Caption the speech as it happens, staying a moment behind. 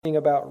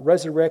About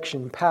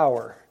resurrection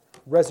power.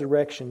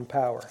 Resurrection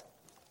power.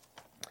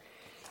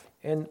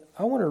 And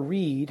I want to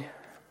read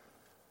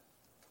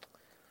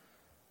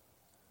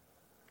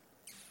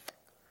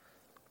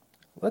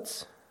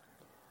let's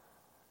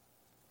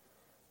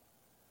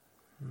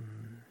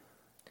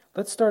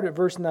start at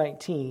verse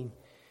 19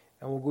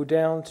 and we'll go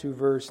down to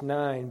verse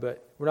 9,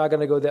 but we're not going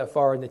to go that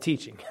far in the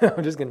teaching.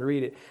 I'm just going to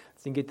read it so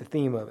you can get the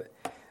theme of it.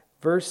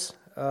 Verse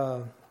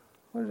what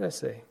did I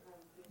say?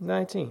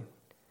 19.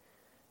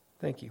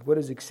 Thank you. What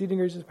is exceeding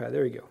greatness of power?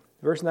 There we go.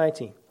 Verse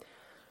 19.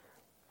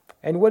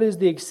 And what is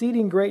the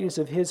exceeding greatness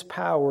of his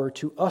power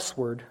to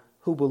usward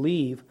who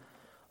believe,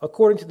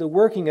 according to the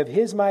working of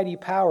his mighty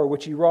power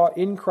which he wrought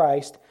in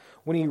Christ,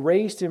 when he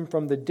raised him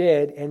from the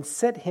dead and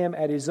set him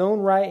at his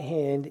own right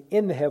hand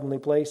in the heavenly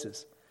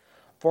places,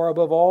 far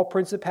above all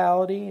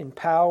principality and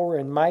power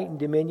and might and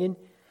dominion,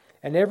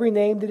 and every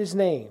name that is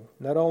named,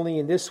 not only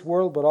in this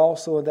world, but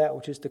also in that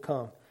which is to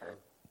come.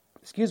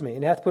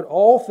 And hath put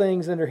all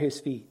things under his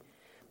feet,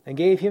 and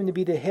gave him to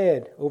be the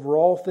head over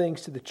all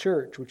things to the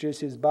church, which is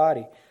his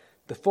body,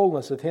 the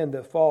fullness of him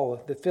that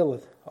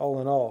filleth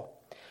all in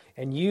all.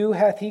 And you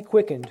hath he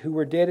quickened, who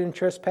were dead in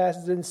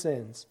trespasses and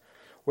sins,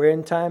 wherein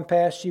in time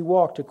past ye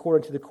walked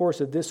according to the course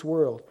of this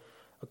world,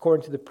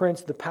 according to the prince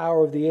of the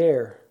power of the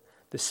air,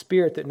 the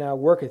spirit that now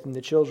worketh in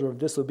the children of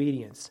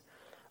disobedience,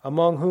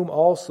 among whom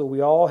also we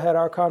all had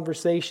our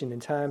conversation in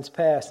times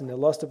past in the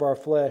lust of our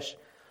flesh,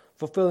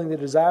 fulfilling the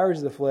desires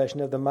of the flesh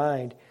and of the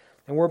mind,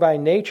 and were by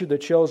nature the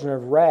children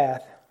of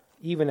wrath,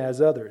 even as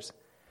others.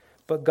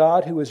 But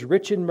God, who is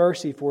rich in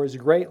mercy for his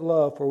great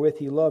love wherewith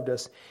he loved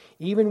us,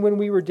 even when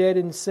we were dead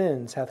in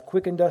sins, hath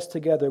quickened us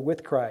together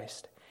with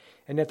Christ,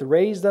 and hath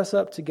raised us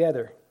up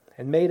together,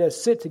 and made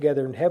us sit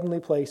together in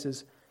heavenly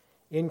places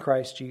in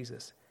Christ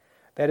Jesus,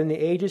 that in the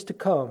ages to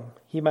come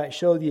he might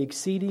show the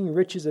exceeding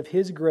riches of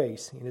his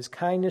grace and his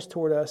kindness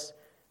toward us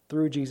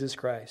through Jesus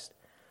Christ.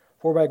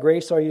 For by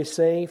grace are you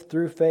saved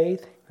through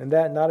faith, and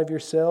that not of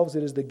yourselves,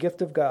 it is the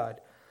gift of God,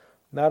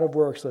 not of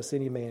works, lest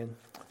any man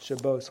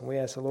should boast. And we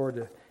ask the Lord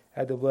to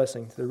add the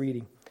blessing to the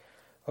reading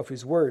of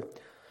his word.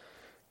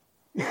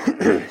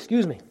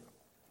 Excuse me.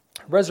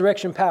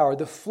 Resurrection power.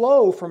 The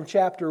flow from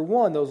chapter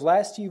 1, those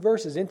last few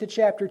verses, into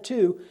chapter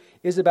 2,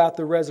 is about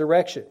the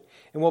resurrection.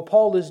 And what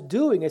Paul is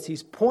doing is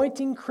he's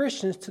pointing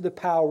Christians to the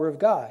power of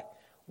God.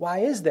 Why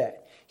is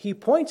that? He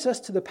points us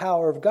to the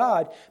power of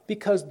God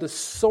because the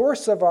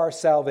source of our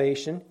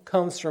salvation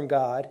comes from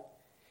God,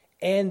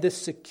 and the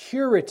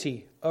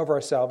security of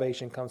our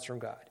salvation comes from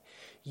God.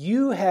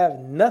 You have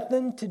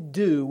nothing to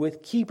do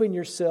with keeping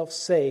yourself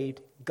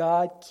saved.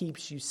 God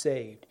keeps you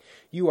saved.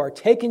 You are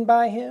taken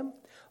by him,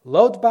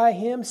 loved by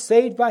him,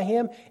 saved by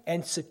him,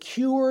 and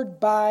secured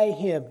by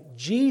him.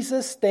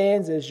 Jesus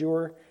stands as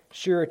your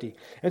surety.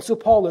 And so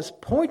Paul is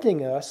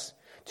pointing us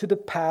to the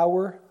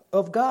power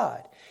of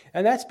God.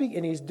 And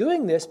he's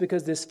doing this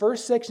because this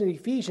first section of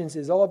Ephesians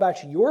is all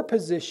about your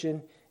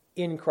position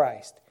in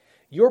Christ.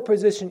 Your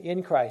position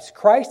in Christ.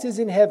 Christ is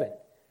in heaven.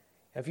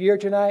 If you're here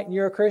tonight and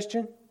you're a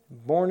Christian,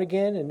 born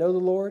again and know the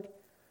Lord,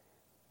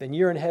 then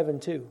you're in heaven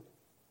too. You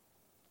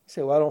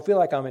say, well, I don't feel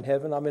like I'm in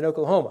heaven. I'm in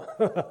Oklahoma.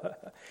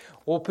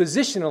 Well,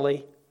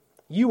 positionally,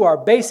 you are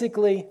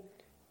basically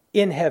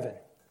in heaven.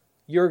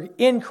 You're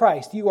in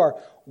Christ. You are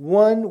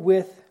one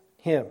with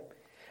him.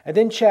 And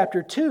then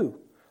chapter 2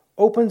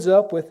 opens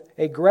up with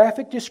a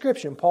graphic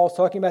description. Paul's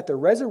talking about the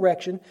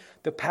resurrection,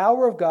 the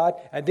power of God,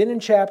 and then in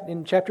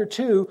chapter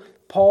 2,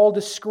 Paul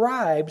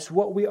describes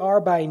what we are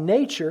by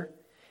nature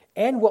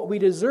and what we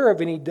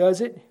deserve, and he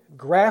does it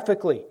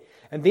graphically.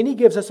 And then he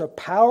gives us a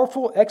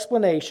powerful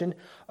explanation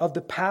of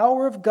the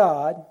power of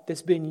God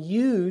that's been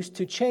used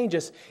to change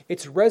us.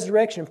 It's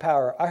resurrection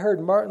power. I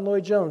heard Martin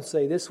Lloyd-Jones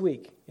say this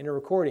week in a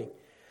recording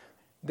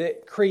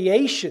that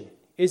creation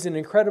is an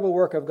incredible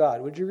work of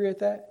God. Would you agree with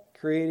that?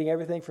 Creating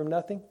everything from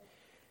nothing?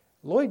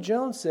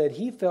 Lloyd-Jones said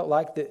he felt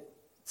like that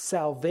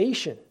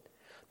salvation,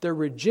 the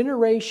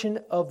regeneration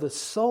of the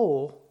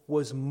soul,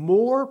 was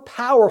more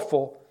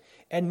powerful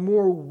and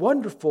more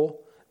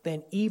wonderful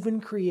than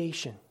even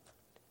creation.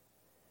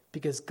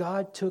 Because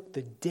God took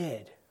the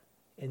dead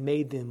and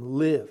made them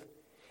live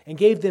and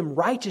gave them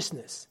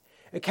righteousness,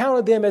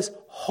 accounted them as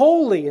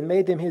holy and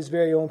made them his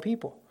very own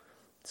people.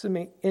 It's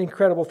an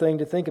incredible thing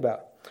to think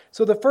about.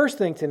 So the first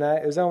thing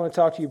tonight is I want to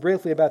talk to you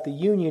briefly about the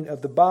union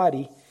of the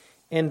body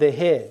and the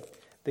head.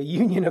 The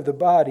union of the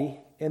body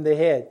and the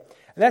head.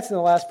 And that's in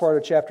the last part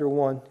of chapter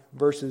 1,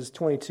 verses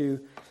 22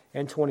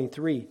 and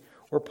 23,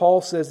 where Paul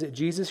says that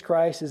Jesus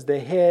Christ is the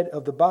head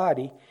of the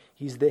body.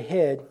 He's the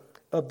head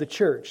of the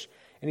church.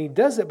 And he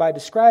does it by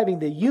describing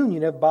the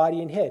union of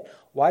body and head.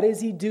 Why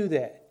does he do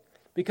that?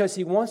 Because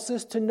he wants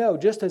us to know,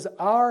 just as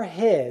our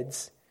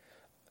heads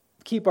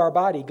keep our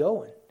body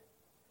going,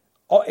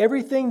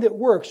 everything that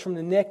works from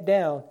the neck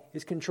down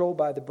is controlled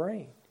by the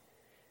brain.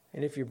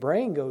 And if your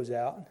brain goes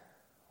out,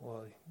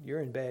 well,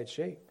 you're in bad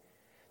shape.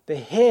 The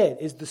head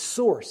is the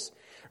source.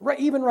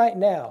 Even right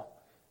now,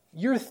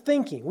 you're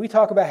thinking. We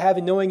talk about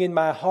knowing in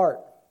my heart.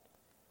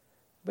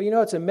 But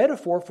it's a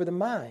metaphor for the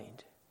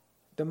mind.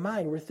 The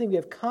mind, we're thinking, we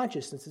have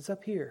consciousness. It's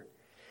up here.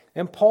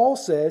 And Paul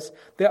says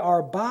that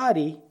our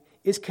body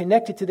is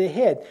connected to the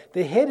head.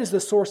 The head is the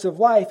source of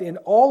life, and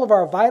all of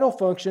our vital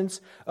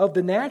functions of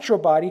the natural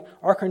body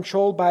are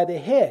controlled by the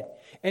head.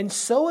 And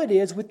so it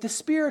is with the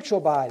spiritual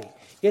body.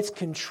 It's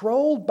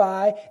controlled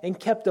by and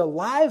kept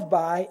alive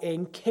by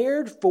and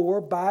cared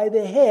for by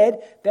the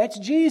head. That's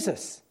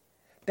Jesus.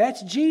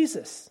 That's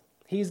Jesus.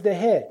 He's the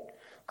head.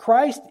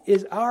 Christ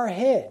is our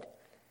head.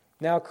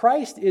 Now,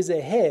 Christ is a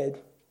head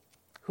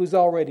who's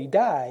already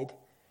died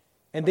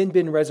and then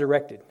been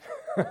resurrected.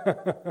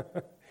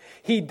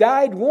 He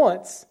died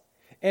once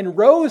and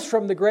rose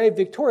from the grave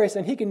victorious,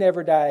 and he can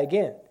never die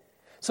again.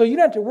 So you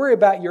don't have to worry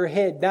about your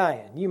head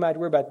dying. You might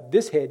worry about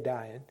this head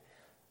dying,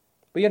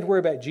 but you don't have to worry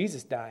about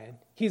Jesus dying.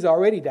 He's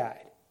already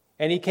died,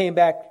 and he came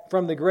back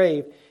from the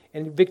grave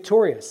and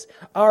victorious.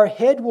 Our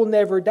head will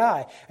never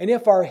die. And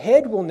if our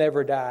head will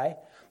never die,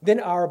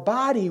 then our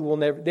body will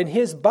never, then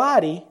his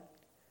body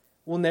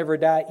will never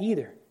die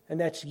either. And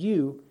that's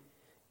you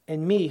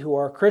and me who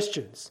are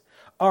Christians.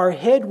 Our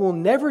head will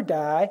never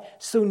die,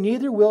 so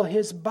neither will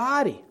his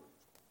body.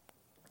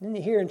 And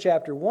here in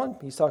chapter 1,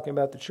 he's talking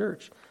about the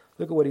church.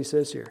 Look at what he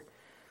says here.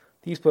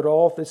 He's put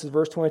all, this is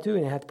verse 22,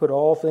 and hath put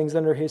all things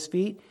under his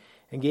feet,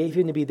 and gave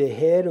him to be the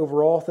head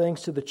over all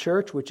things to the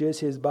church, which is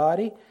his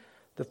body,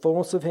 the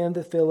fullness of him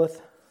that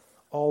filleth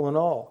all in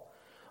all.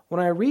 When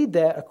I read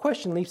that, a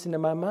question leaps into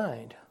my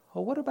mind.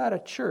 Well, what about a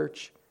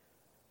church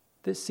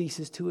that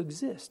ceases to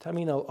exist? I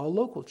mean, a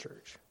local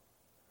church.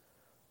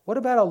 What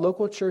about a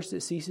local church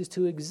that ceases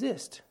to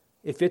exist?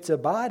 If it's a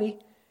body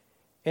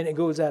and it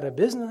goes out of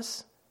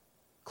business,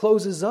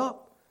 closes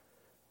up,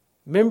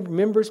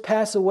 members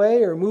pass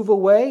away or move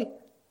away,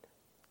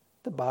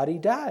 the body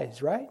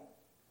dies, right?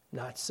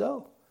 Not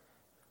so.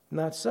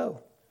 Not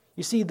so.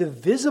 You see, the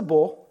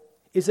visible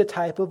is a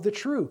type of the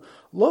true.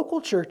 Local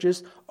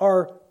churches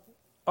are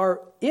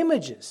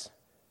images,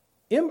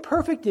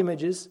 imperfect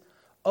images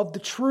of the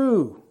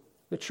true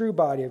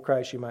body of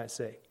Christ, you might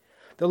say.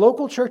 The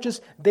local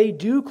churches, they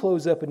do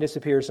close up and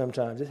disappear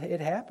sometimes. It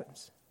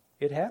happens.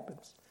 It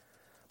happens.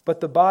 But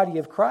the body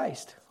of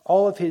Christ,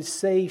 all of his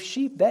saved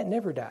sheep, that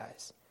never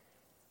dies.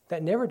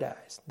 That never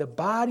dies. The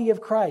body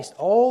of Christ,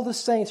 all the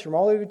saints from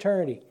all of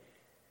eternity.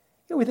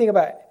 You know, we think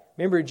about,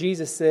 remember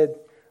Jesus said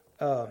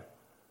about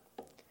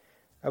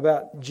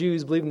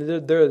Jews believing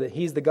that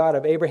he's the God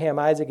of Abraham,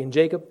 Isaac, and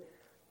Jacob.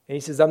 And he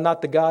says, I'm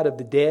not the God of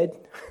the dead.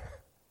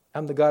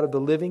 I'm the God of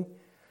the living.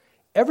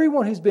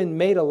 Everyone who's been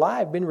made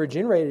alive, been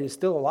regenerated, is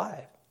still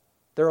alive.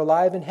 They're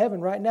alive in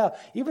heaven right now.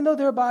 Even though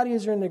their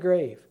bodies are in the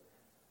grave,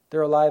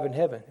 they're alive in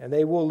heaven. And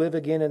they will live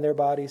again in their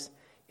bodies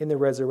in the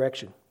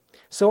resurrection.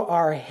 So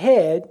our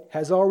head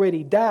has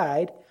already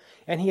died,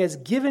 and he has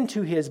given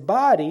to his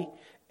body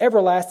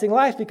everlasting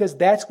life, because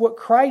that's what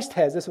Christ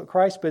has. That's what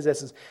Christ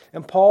possesses.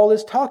 And Paul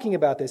is talking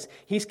about this.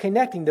 He's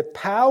connecting the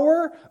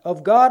power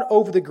of God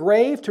over the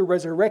grave to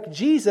resurrect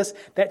Jesus.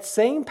 That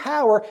same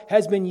power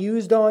has been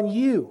used on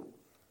you.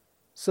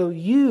 So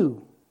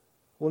you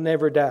will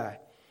never die.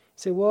 You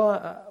say,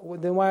 well,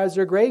 then why is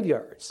there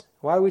graveyards?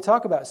 Why do we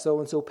talk about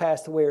so-and-so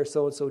passed away or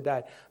so-and-so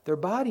died? Their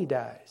body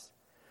dies,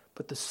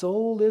 but the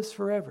soul lives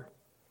forever.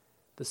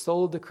 The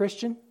soul of the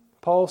Christian,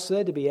 Paul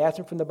said, to be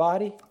absent from the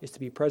body is to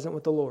be present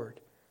with the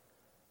Lord.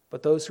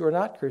 But those who are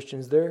not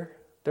Christians, they're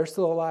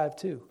still alive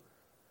too.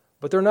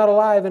 But they're not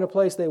alive in a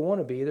place they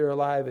want to be. They're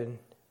alive in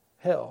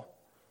hell,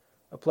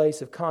 a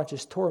place of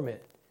conscious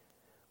torment,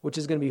 which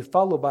is going to be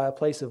followed by a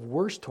place of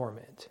worse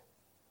torment,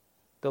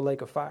 the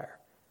lake of fire.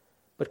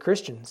 But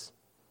Christians,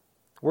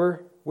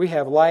 we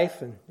have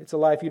life, and it's a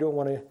life you don't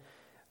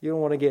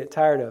want to get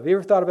tired of. You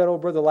ever thought about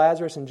old brother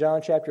Lazarus in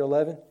John chapter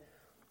 11?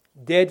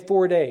 Dead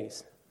 4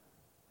 days.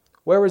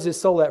 Where was his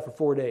soul at for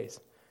 4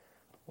 days?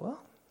 Well,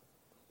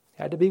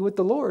 had to be with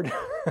the Lord.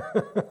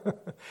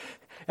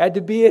 Had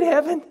to be in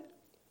heaven.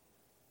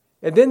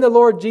 And then the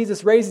Lord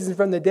Jesus raises him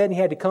from the dead, and he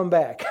had to come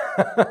back.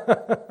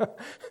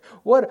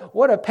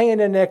 What a pain in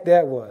the neck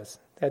that was.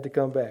 Had to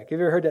come back. Have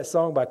you ever heard that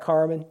song by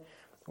Carmen,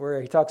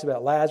 where he talks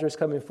about Lazarus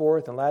coming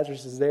forth, and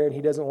Lazarus is there, and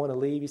he doesn't want to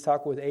leave. He's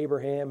talking with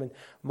Abraham and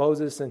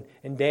Moses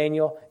and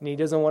Daniel, and he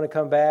doesn't want to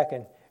come back.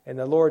 And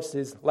the Lord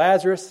says,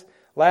 Lazarus.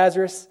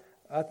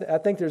 I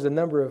think there's a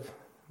number of,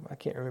 I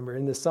can't remember.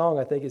 In the song,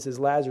 I think it says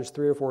Lazarus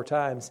 3 or 4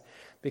 times,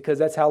 because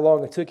that's how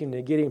long it took him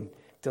to get him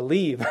to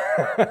leave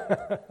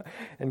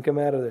and come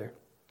out of there.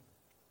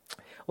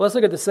 Well, let's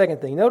look at the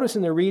second thing. Notice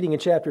in the reading in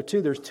chapter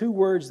 2, there's 2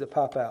 words that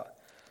pop out.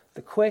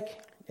 The quick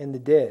and the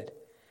dead.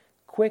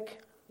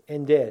 Quick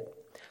and dead.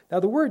 Now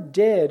the word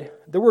dead,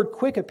 the word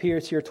quick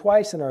appears here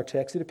twice in our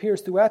text. It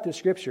appears throughout the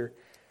scripture.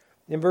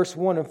 In verse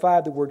 1 and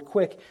 5, the word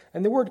quick.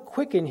 And the word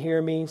quicken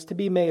here means to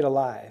be made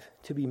alive.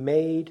 To be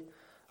made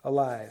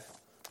alive.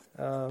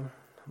 I'm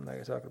not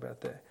going to talk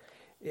about that.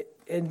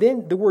 And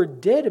then the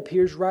word dead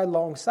appears right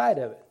alongside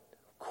of it.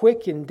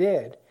 Quick and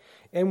dead.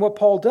 And what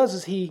Paul does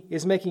is he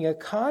is making a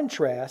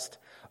contrast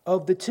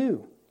of the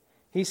two.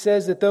 He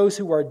says that those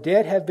who are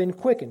dead have been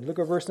quickened. Look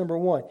at verse number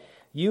 1.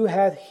 You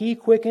hath he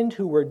quickened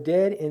who were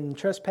dead in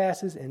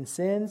trespasses and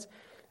sins.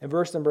 And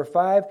verse number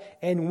 5.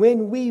 And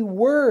when we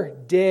were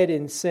dead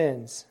in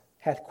sins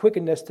hath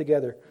quickened us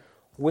together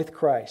with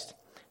Christ.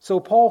 So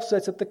Paul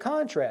sets up the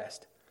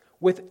contrast.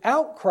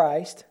 Without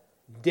Christ,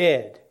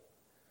 dead.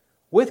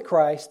 With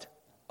Christ,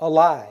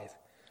 alive.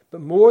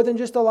 But more than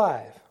just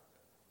alive,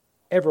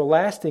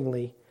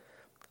 everlastingly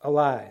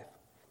alive.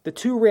 The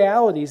two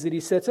realities that he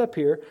sets up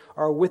here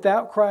are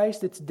without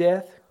Christ, it's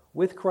death.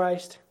 With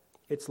Christ,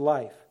 it's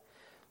life.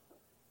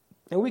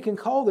 And we can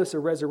call this a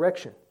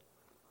resurrection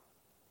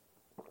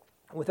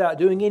without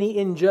doing any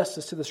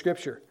injustice to the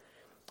Scripture.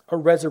 A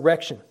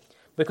resurrection.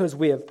 Because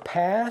we have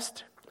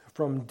passed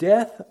from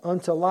death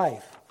unto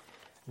life.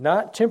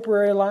 Not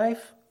temporary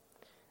life,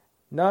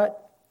 not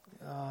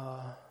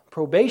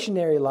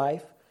probationary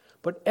life,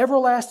 but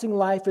everlasting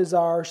life is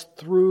ours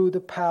through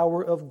the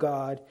power of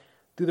God,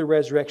 through the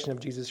resurrection of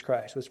Jesus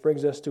Christ. Which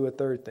brings us to a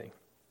third thing.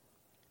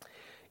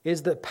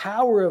 Is the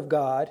power of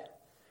God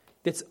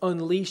that's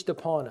unleashed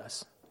upon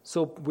us.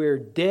 So we're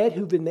dead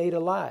who've been made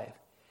alive.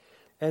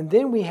 And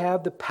then we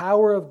have the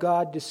power of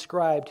God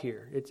described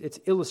here. It's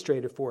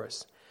illustrated for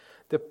us.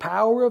 The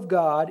power of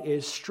God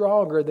is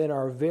stronger than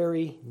our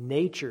very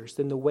natures,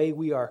 than the way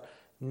we are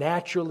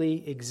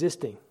naturally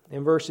existing.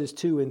 In verses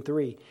 2 and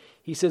 3,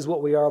 he says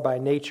what we are by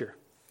nature.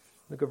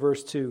 Look at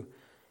verse 2.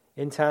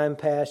 In time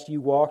past you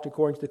walked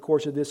according to the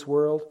course of this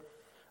world,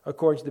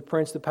 according to the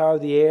prince, the power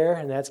of the air,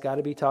 and that's got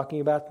to be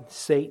talking about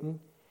Satan,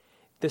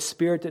 the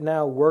spirit that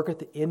now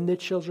worketh in the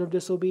children of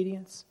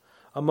disobedience,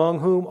 among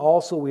whom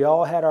also we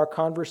all had our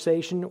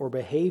conversation or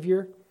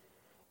behavior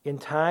in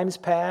times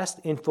past,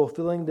 in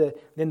fulfilling the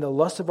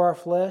lust of our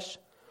flesh,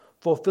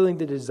 fulfilling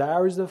the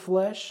desires of the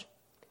flesh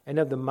and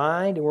of the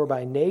mind, and were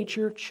by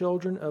nature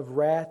children of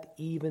wrath,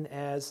 even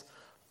as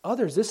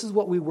others. This is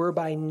what we were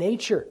by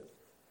nature.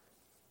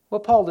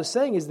 What Paul is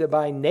saying is that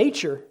by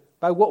nature,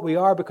 by what we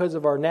are because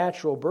of our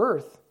natural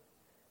birth,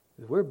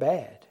 we're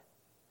bad.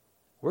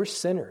 We're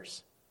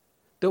sinners.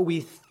 That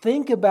we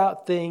think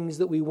about things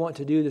that we want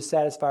to do to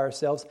satisfy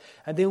ourselves,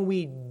 and then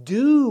we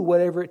do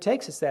whatever it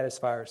takes to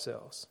satisfy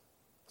ourselves.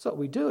 That's what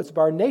we do. It's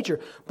our nature.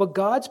 But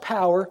God's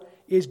power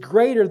is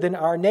greater than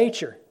our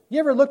nature. You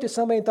ever looked at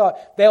somebody and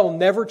thought, they'll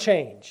never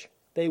change?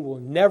 They will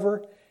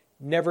never,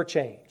 never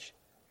change.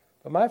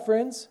 But my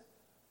friends,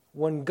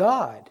 when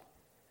God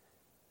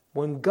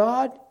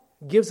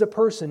gives a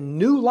person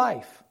new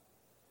life,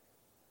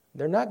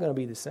 they're not going to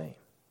be the same.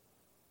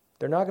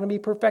 They're not going to be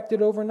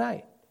perfected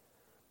overnight.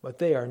 But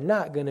they are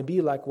not going to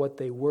be like what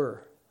they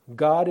were.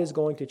 God is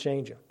going to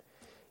change them.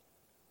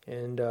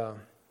 And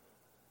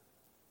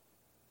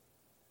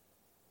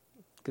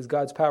because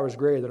God's power is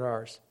greater than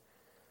ours.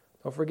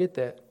 Don't forget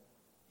that.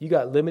 You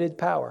got limited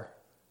power,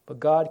 but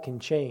God can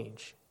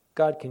change.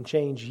 God can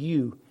change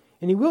you,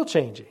 and He will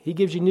change it. He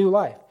gives you new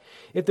life.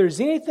 If there's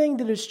anything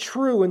that is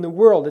true in the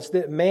world, it's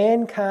that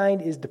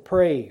mankind is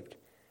depraved.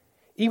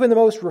 Even the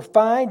most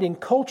refined and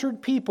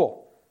cultured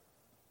people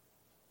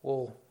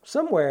will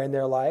somewhere in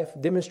their life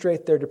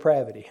demonstrate their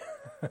depravity.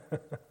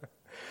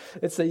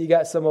 Let's say you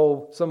got some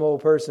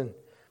old person.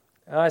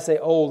 And I say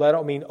old, I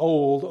don't mean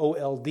old,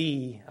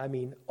 O-L-D. I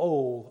mean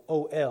old,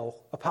 O-L,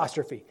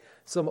 apostrophe.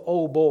 Some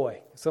old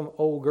boy, some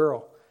old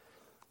girl.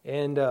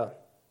 And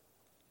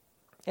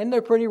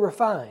they're pretty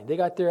refined. They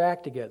got their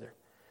act together.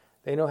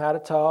 They know how to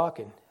talk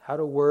and how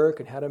to work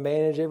and how to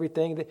manage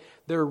everything.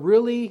 They're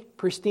really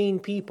pristine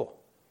people,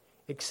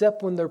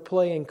 except when they're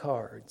playing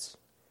cards.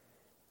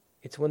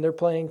 It's when they're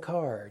playing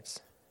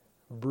cards,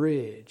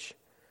 bridge,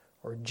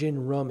 or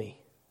gin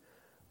rummy,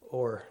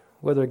 or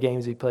what other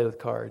games we play with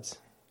cards?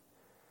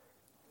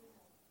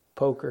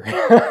 Poker,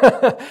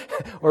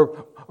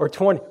 or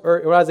 20.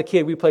 Or when I was a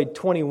kid, we played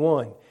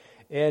 21,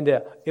 and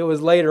it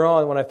was later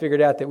on when I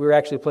figured out that we were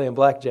actually playing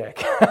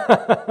blackjack.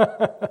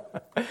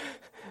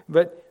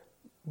 But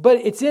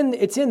it's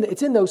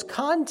in those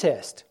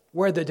contests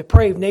where the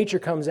depraved nature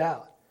comes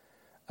out.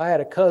 I had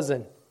a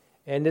cousin,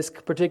 and this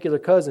particular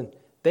cousin,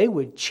 they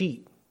would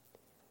cheat.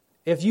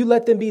 If you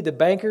let them be the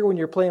banker when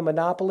you're playing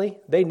Monopoly,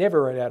 they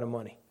never run out of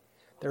money.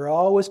 They're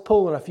always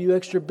pulling a few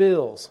extra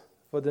bills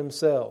for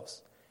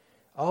themselves.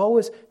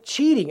 Always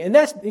cheating. And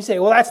you say,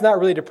 well, that's not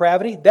really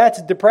depravity.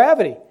 That's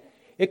depravity.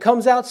 It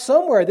comes out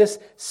somewhere, this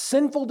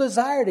sinful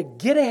desire to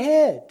get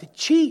ahead, to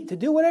cheat, to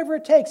do whatever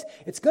it takes.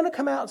 It's going to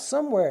come out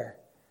somewhere.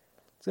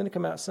 It's going to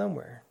come out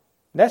somewhere.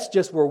 And that's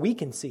just where we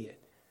can see it.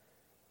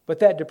 But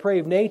that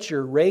depraved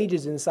nature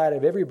rages inside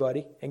of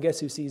everybody. And guess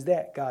who sees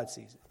that? God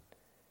sees it.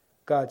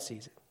 God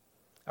sees it.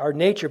 Our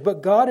nature.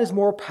 But God is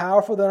more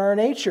powerful than our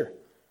nature.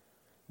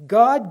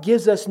 God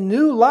gives us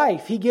new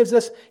life. He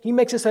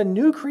makes us a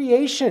new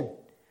creation.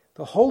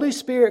 The Holy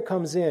Spirit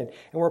comes in, and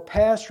we're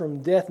passed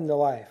from death into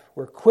life.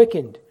 We're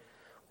quickened.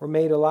 We're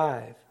made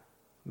alive.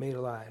 Made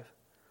alive.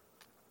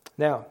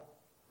 Now,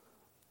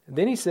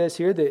 then he says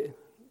here that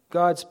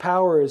God's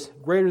power is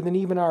greater than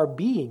even our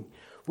being.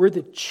 We're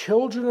the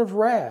children of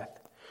wrath.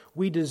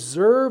 We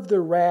deserve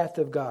the wrath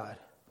of God.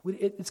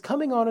 It's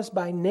coming on us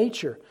by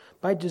nature,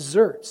 by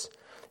deserts.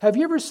 Have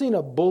you ever seen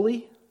a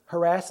bully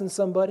harassing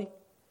somebody,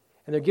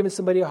 and they're giving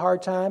somebody a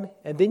hard time,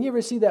 and then you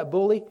ever see that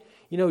bully,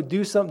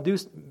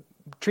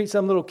 treat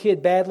some little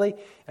kid badly,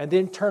 and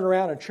then turn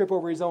around and trip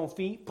over his own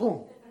feet?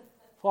 Boom!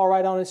 fall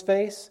right on his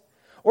face.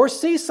 Or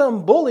see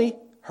some bully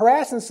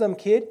harassing some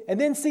kid and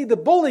then see the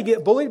bully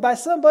get bullied by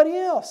somebody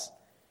else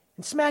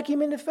and smack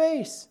him in the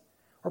face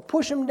or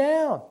push him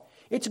down.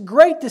 It's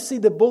great to see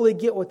the bully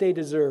get what they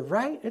deserve,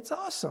 right? It's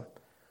awesome.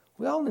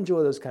 We all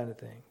enjoy those kind of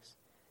things.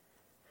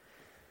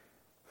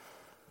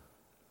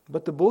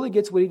 But the bully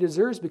gets what he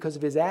deserves because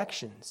of his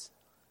actions.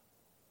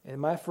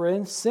 And my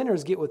friends,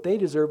 sinners get what they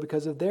deserve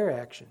because of their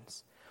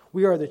actions.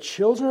 We are the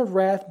children of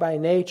wrath by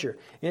nature,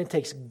 and it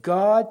takes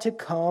God to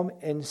come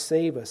and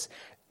save us.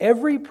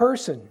 Every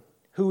person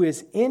who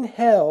is in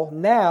hell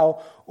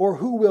now or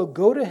who will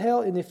go to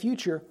hell in the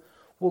future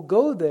will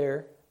go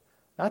there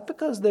not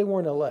because they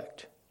weren't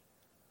elect,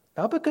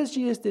 not because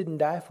Jesus didn't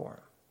die for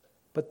them,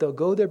 but they'll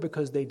go there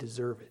because they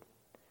deserve it.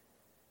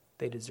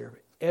 They deserve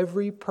it.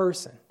 Every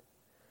person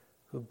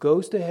who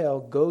goes to hell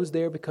goes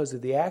there because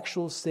of the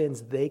actual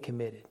sins they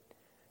committed.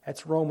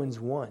 That's Romans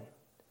 1.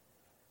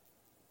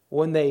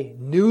 When they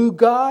knew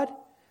God,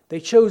 they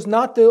chose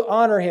not to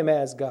honor Him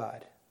as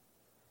God.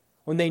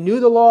 When they knew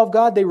the law of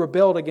God, they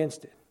rebelled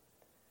against it.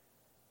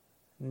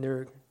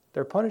 And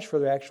they're punished for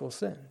their actual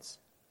sins.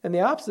 And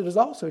the opposite is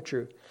also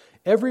true.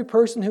 Every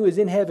person who is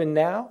in heaven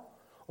now,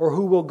 or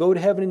who will go to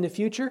heaven in the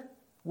future,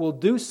 will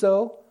do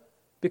so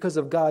because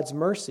of God's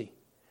mercy.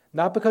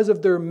 Not because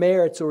of their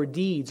merits or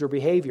deeds or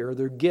behavior or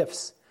their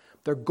gifts.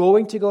 They're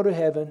going to go to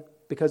heaven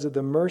because of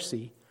the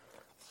mercy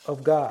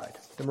of God.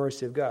 The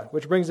mercy of God.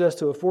 Which brings us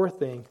to a fourth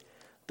thing.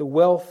 The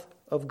wealth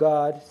of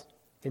God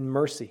in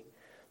mercy.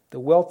 The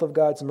wealth of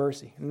God's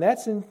mercy. And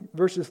that's in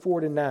verses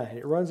 4 to 9.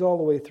 It runs all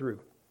the way through.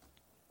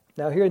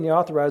 Now here in the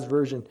Authorized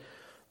Version,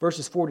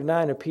 verses 4 to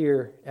 9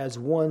 appear as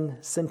one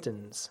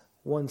sentence.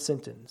 One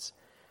sentence.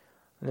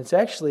 And it's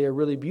actually a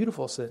really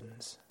beautiful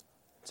sentence.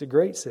 It's a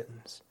great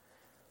sentence.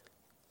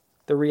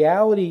 The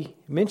reality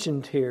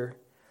mentioned here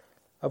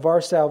of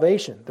our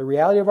salvation, the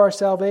reality of our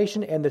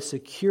salvation and the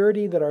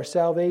security that our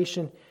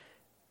salvation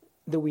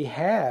that we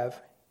have,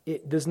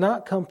 it does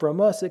not come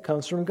from us, it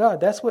comes from God.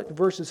 That's what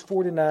verses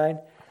 4 to 9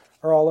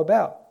 are all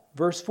about.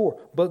 Verse 4,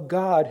 but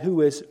God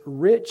who is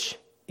rich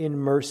in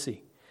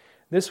mercy.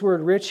 This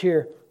word rich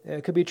here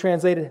could be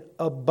translated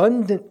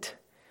abundant.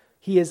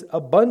 He is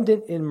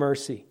abundant in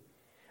mercy.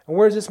 And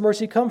where does this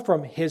mercy come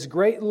from? His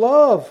great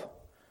love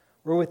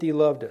wherewith He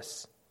loved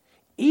us.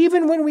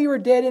 Even when we were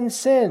dead in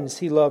sins,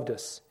 He loved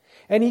us.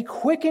 And He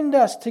quickened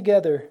us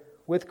together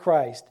with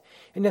Christ,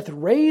 and hath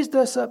raised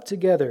us up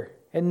together,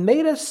 and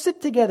made us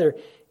sit together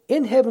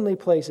in heavenly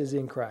places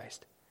in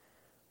Christ.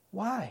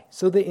 Why?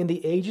 So that in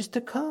the ages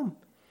to come,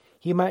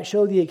 He might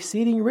show the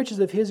exceeding riches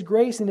of His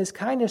grace and His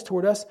kindness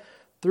toward us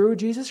through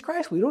Jesus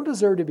Christ. We don't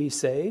deserve to be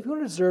saved. We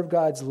don't deserve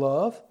God's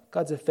love,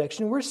 God's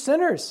affection. We're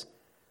sinners.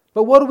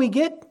 But what do we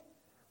get?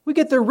 We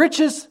get the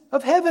riches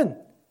of heaven.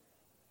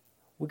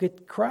 We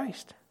get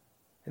Christ.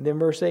 And then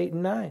verse 8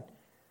 and 9.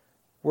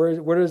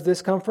 Where does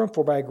this come from?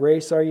 For by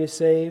grace are you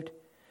saved,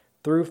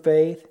 through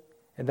faith,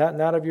 and that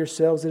not of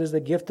yourselves. It is the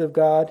gift of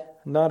God,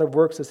 not of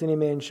works, lest any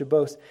man should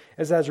boast.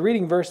 As I was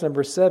reading verse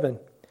number 7,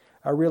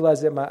 I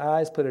realized that my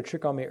eyes played a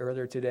trick on me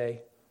earlier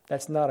today.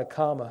 That's not a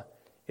comma,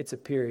 it's a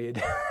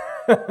period.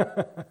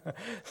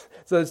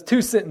 So it's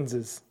two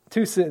sentences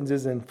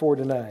in 4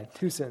 to 9.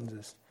 Two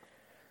sentences.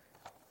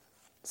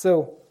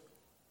 So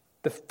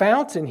the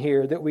fountain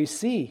here that we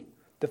see,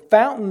 the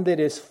fountain that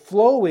is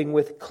flowing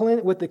with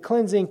the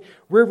cleansing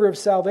river of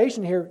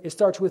salvation here, it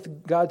starts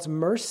with God's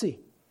mercy.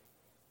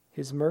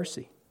 His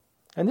mercy.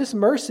 And this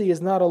mercy is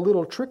not a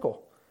little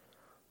trickle.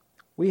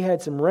 We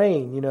had some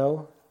rain,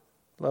 over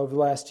the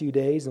last few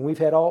days, and we've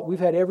had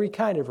every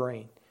kind of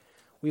rain.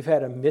 We've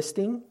had a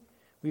misting,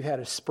 we've had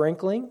a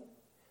sprinkling,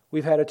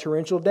 we've had a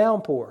torrential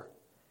downpour.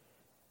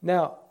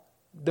 Now,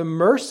 the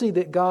mercy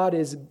that God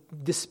is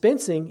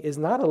dispensing is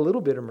not a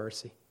little bit of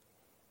mercy.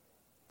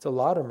 It's a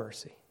lot of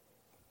mercy.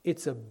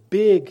 It's a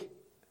big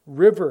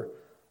river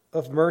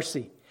of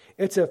mercy.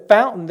 It's a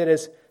fountain that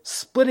is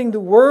splitting the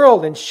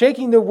world and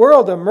shaking the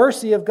world, the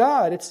mercy of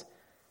God. It's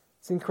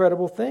an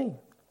incredible thing.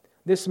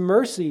 This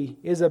mercy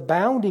is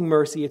abounding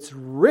mercy. It's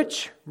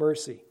rich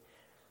mercy.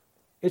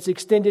 It's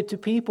extended to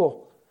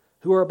people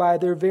who are by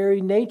their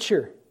very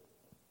nature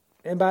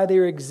and by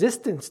their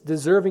existence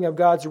deserving of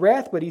God's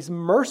wrath, but He's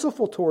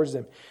merciful towards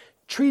them,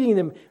 treating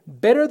them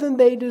better than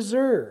they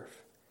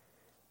deserve.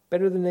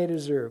 Better than they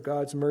deserve,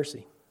 God's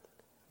mercy.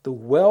 The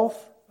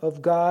wealth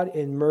of God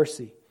in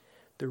mercy.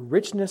 The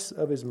richness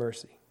of His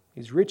mercy.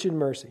 He's rich in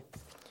mercy.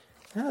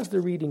 How does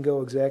the reading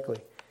go exactly?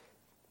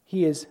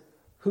 He is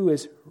who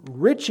is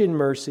rich in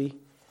mercy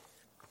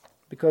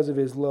because of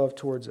His love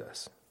towards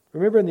us.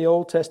 Remember in the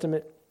Old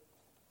Testament,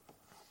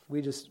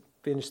 we just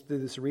finished through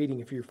this reading.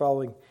 If you're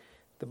following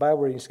the Bible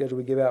reading schedule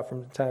we give out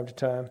from time to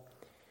time,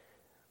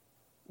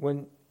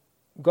 when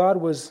God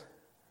was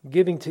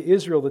giving to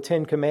Israel the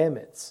 10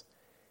 Commandments,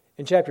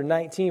 in chapter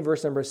 19,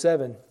 verse number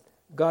 7,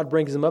 God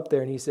brings them up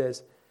there and He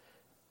says,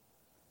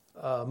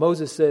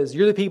 Moses says,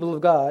 you're the people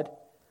of God,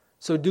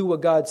 so do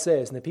what God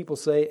says. And the people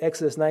say,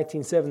 Exodus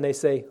 19:7, they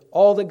say,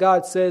 all that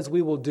God says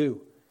we will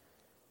do.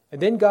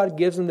 And then God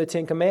gives them the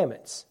 10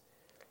 Commandments.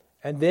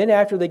 And then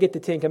after they get the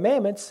 10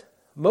 Commandments,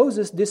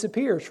 Moses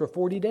disappears for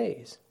 40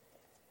 days.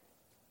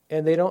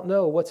 And they don't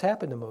know what's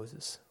happened to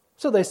Moses.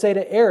 So they say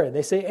to Aaron,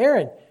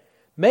 Aaron,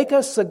 make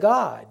us a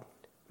god.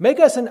 Make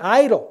us an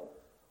idol.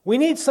 We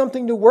need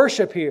something to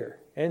worship here.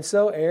 And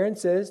so Aaron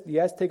says, you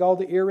guys take all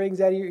the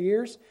earrings out of your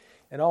ears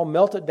and I'll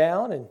melt it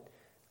down and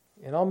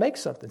I'll make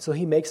something. So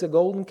he makes a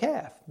golden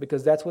calf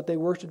because that's what they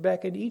worshipped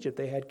back in Egypt.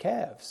 They had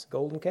calves,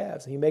 golden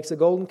calves. And he makes a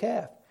golden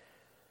calf.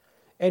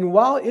 And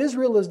while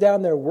Israel is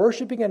down there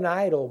worshiping an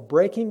idol,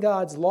 breaking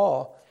God's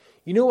law,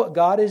 you know what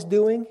God is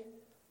doing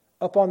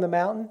up on the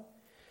mountain?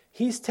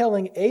 He's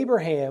telling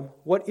Abraham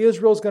what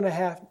Israel's going to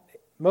have.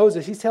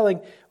 He's telling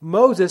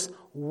Moses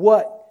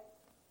what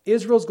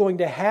Israel's going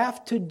to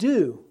have to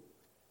do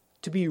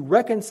to be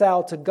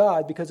reconciled to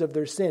God because of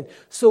their sin.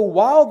 So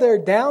while they're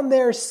down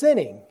there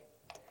sinning,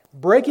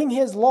 breaking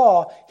his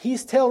law,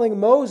 he's telling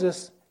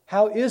Moses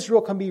how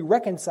Israel can be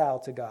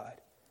reconciled to God.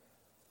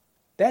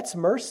 That's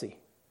mercy.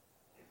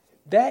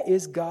 That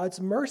is God's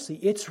mercy.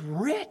 It's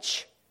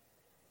rich.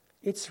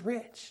 It's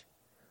rich.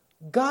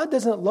 God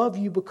doesn't love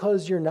you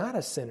because you're not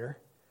a sinner.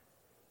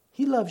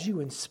 He loves you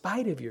in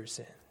spite of your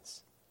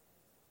sins.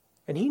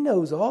 And he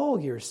knows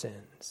all your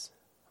sins.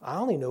 I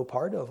only know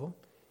part of them.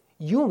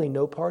 You only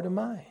know part of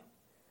mine.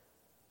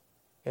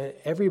 And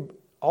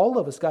all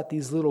of us got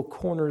these little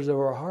corners of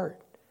our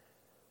heart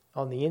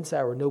on the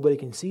inside where nobody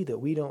can see that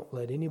we don't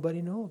let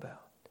anybody know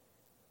about.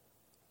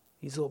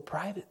 These little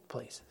private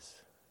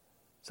places.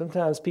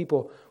 Sometimes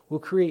people will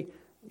create,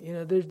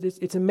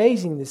 it's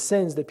amazing the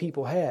sins that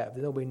people have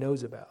that nobody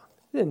knows about.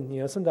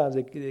 Then, sometimes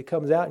it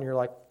comes out and you're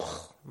like,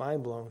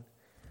 mind blown.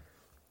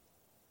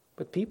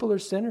 But people are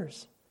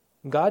sinners.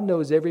 God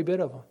knows every bit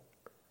of them.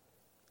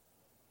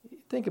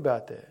 Think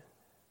about that.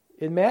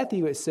 In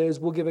Matthew it says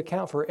we'll give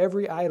account for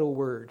every idle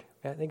word.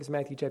 I think it's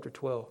Matthew chapter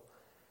 12.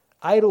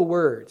 Idle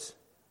words.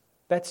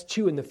 That's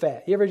chewing the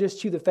fat. You ever just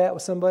chew the fat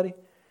with somebody?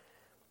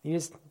 You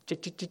just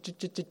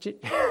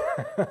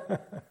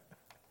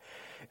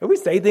and we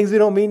say things we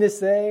don't mean to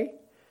say.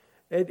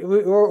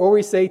 Or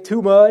we say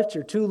too much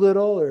or too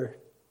little or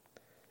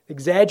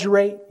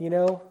exaggerate,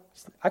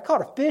 I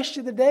caught a fish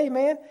the other day,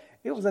 man.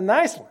 It was a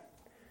nice one.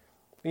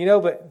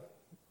 But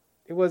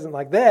it wasn't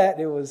like that.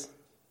 It was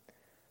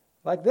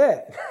like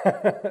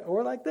that.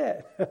 Or like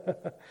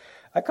that.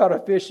 I caught a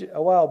fish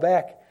a while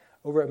back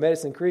over at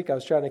Medicine Creek. I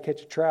was trying to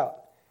catch a trout.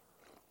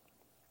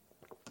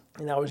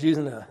 And I was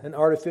using an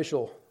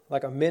artificial,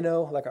 like a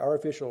minnow, like an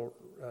artificial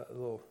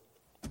little,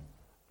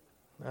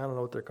 I don't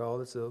know what they're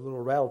called. It's a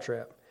little rattle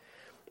trap.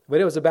 But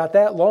it was about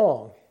that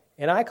long.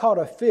 And I caught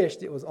a fish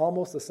that was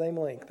almost the same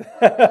length.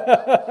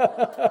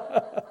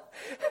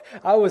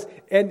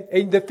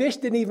 And the fish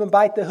didn't even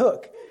bite the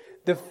hook.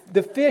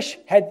 The fish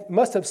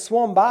must have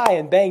swum by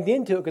and banged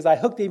into it because I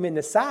hooked him in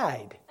the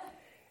side.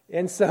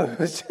 And so it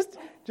was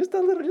just a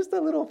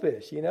little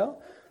fish,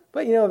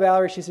 But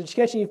Valerie, she said, "Did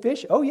you catch any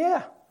fish?" "Oh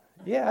yeah.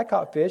 Yeah, I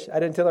caught fish." I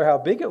didn't tell her how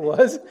big it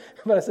was,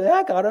 but I said,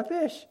 "I caught a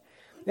fish."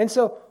 And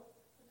so,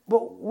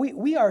 but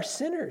we are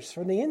sinners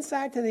from the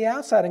inside to the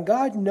outside, and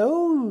God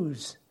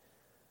knows.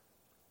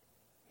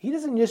 He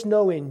doesn't just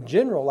know in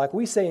general, like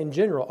we say in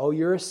general, "Oh,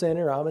 you're a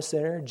sinner, I'm a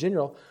sinner," in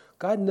general.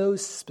 God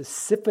knows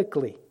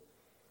specifically.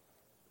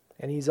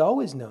 And he's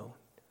always known.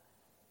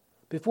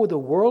 Before the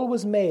world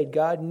was made,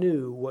 God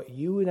knew what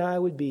you and I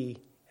would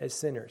be as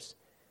sinners.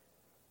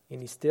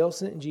 And he still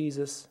sent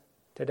Jesus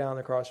to die on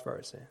the cross for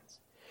our sins.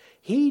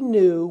 He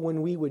knew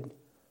when we would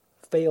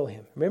fail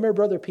him. Remember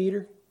Brother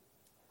Peter?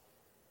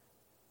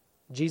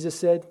 Jesus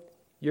said,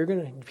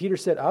 Peter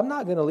said, "I'm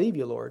not going to leave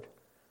you, Lord."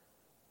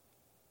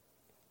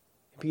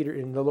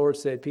 And the Lord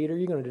said, "Peter,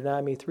 you're going to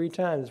deny me 3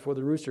 times before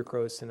the rooster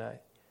crows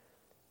tonight."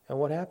 And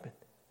what happened?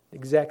 The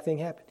exact thing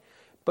happened.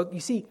 But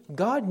you see,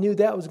 God knew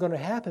that was going to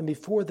happen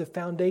before the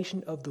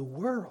foundation of the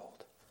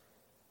world.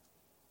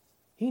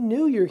 He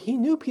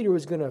knew Peter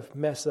was going to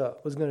mess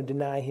up, was going to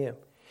deny him.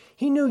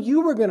 He knew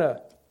you were going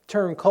to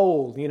turn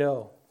cold,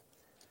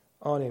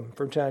 on him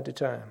from time to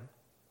time.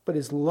 But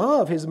his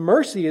love, his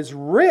mercy is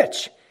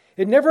rich.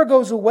 It never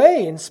goes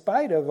away in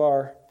spite of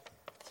our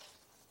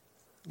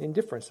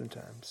indifference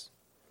sometimes.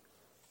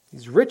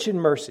 He's rich in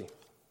mercy.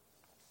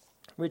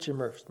 Rich in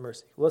mercy.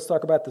 Well, let's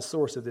talk about the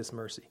source of this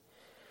mercy.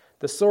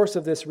 The source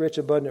of this rich,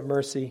 abundant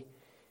mercy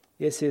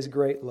is his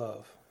great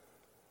love.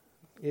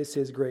 It's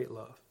his great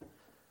love.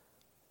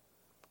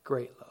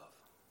 Great love.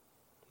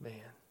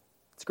 Man,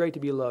 it's great to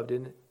be loved,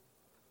 isn't it?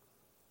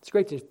 It's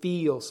great to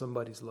feel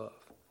somebody's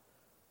love.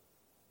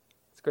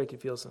 It's great to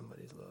feel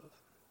somebody's love.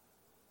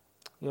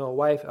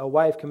 A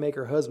wife can make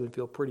her husband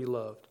feel pretty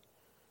loved.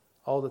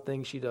 All the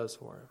things she does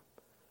for him.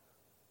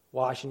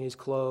 Washing his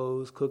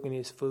clothes, cooking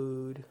his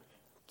food,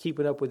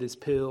 keeping up with his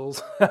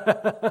pills,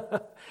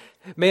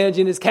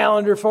 managing his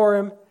calendar for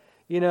him,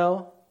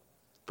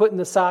 putting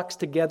the socks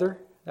together.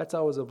 That's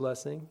always a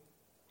blessing.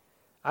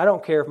 I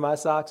don't care if my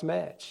socks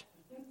match.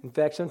 In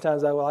fact,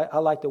 sometimes I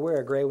like to wear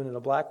a gray one and a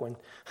black one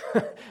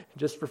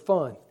just for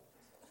fun.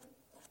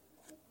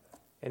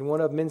 And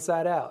one of them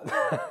inside out.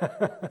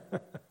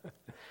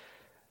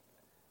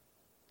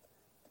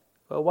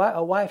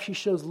 A wife, she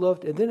shows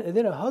love, and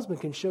then a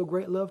husband can show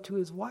great love to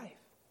his wife.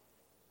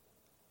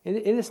 And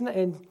it's not.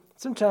 And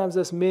sometimes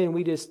us men,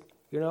 we just,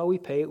 we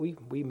pay.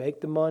 We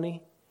make the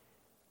money.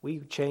 We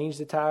change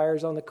the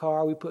tires on the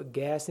car. We put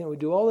gas in. We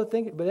do all the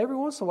things. But every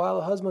once in a while,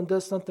 a husband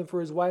does something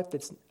for his wife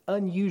that's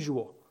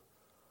unusual.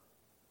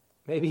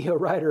 Maybe he'll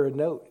write her a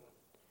note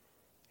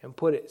and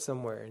put it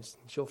somewhere, and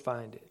she'll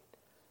find it,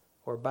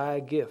 or buy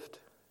a gift.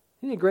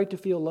 Isn't it great to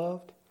feel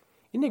loved?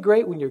 Isn't it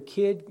great when your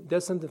kid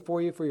does something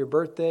for you for your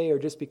birthday, or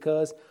just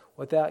because,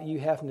 without you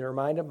having to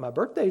remind them, my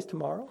birthday's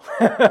tomorrow?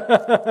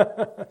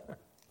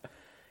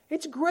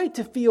 It's great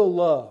to feel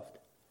loved.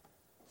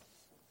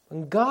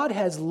 And God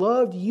has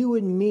loved you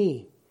and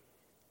me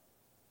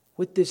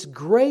with this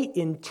great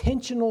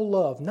intentional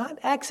love, not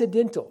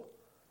accidental,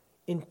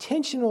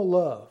 intentional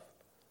love.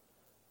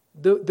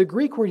 The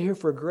Greek word here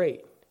for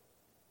great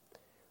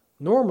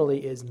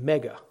normally is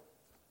mega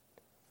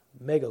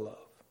love.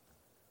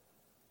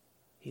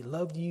 He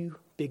loved you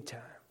big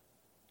time.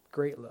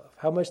 Great love.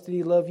 How much did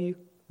he love you?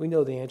 We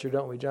know the answer,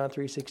 don't we? John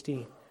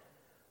 3:16.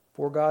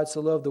 For God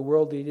so loved the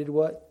world that he did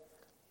what?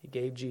 He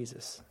gave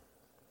Jesus.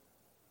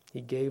 He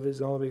gave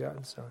his only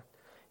begotten Son.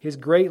 His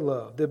great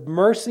love. The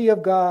mercy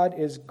of God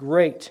is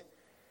great.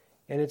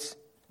 And it's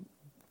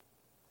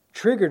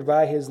triggered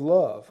by his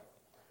love.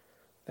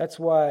 That's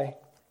why,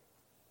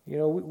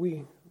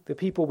 we the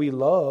people we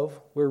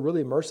love, we're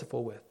really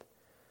merciful with.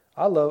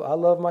 I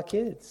love my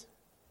kids.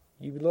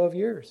 You love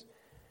yours.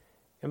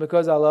 And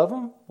because I love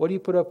them, what do you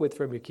put up with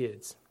from your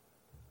kids?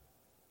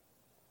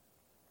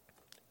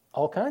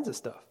 All kinds of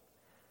stuff.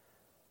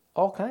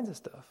 All kinds of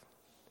stuff.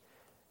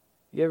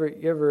 You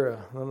ever?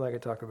 I'm not going to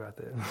talk about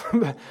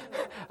that.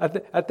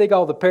 I think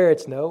all the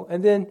parents know.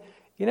 And then,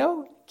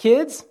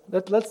 kids.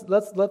 Let's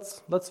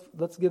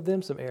give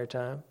them some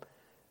airtime.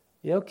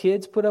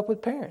 Kids put up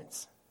with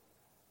parents.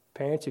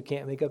 Parents who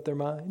can't make up their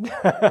mind.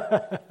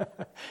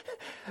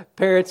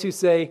 Parents who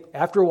say,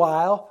 after a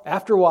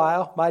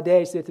while, my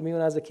dad said to me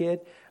when I was a kid,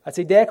 I'd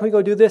say, Dad, can we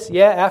go do this?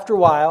 Yeah, after a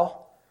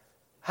while.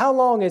 How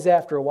long is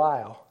after a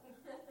while?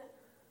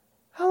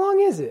 How long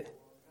is it?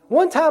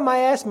 One time I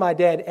asked my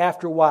dad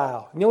after a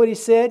while. You know what he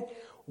said?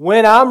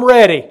 When I'm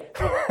ready.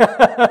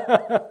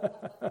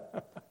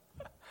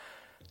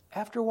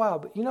 After a while.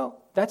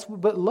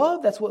 But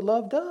love, that's what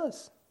love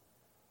does.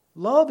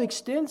 Love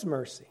extends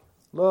mercy.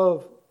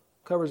 Love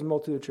covers a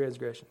multitude of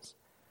transgressions.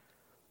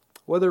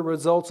 What are the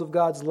results of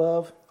God's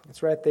love?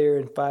 It's right there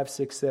in 5,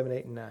 6, 7,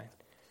 8, and 9.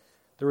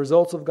 The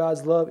results of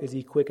God's love is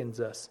he quickens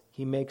us.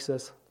 He makes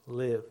us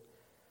live.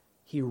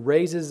 He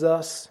raises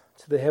us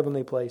to the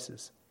heavenly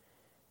places.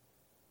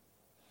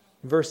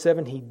 In verse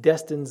 7, he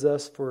destines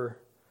us for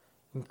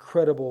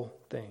incredible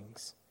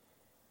things.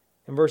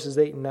 In verses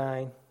 8 and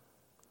 9,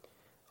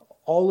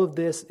 all of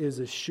this is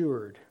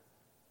assured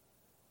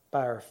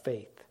by our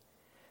faith.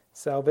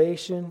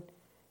 Salvation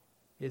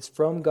is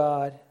from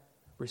God,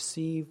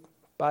 received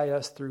by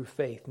us through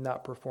faith,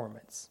 not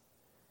performance.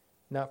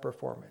 Not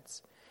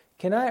performance.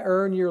 Can I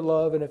earn your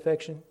love and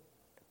affection?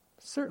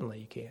 Certainly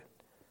you can.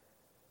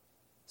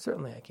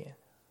 Certainly I can.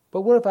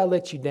 But what if I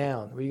let you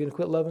down? Are you going to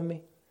quit loving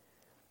me?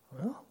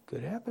 Well,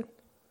 could happen.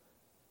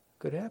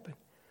 Could happen.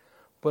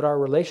 But our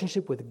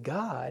relationship with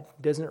God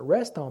doesn't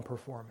rest on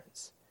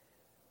performance.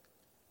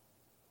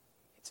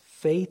 It's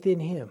faith in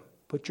him.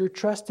 Put your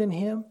trust in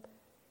him,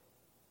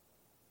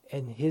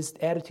 and his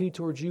attitude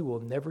towards you will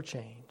never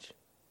change.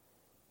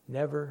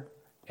 Never,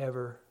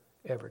 ever,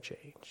 ever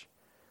change.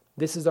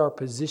 This is our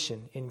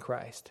position in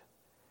Christ.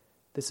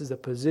 This is a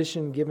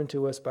position given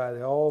to us by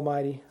the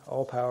Almighty,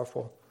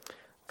 all-powerful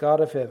God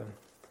of heaven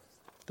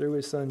through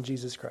his Son,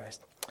 Jesus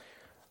Christ.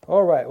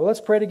 All right, well,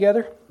 let's pray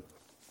together.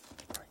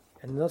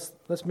 And let's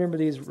remember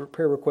these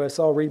prayer requests.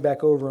 I'll read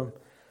back over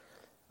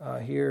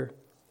them here.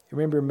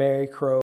 Remember Mary Crow.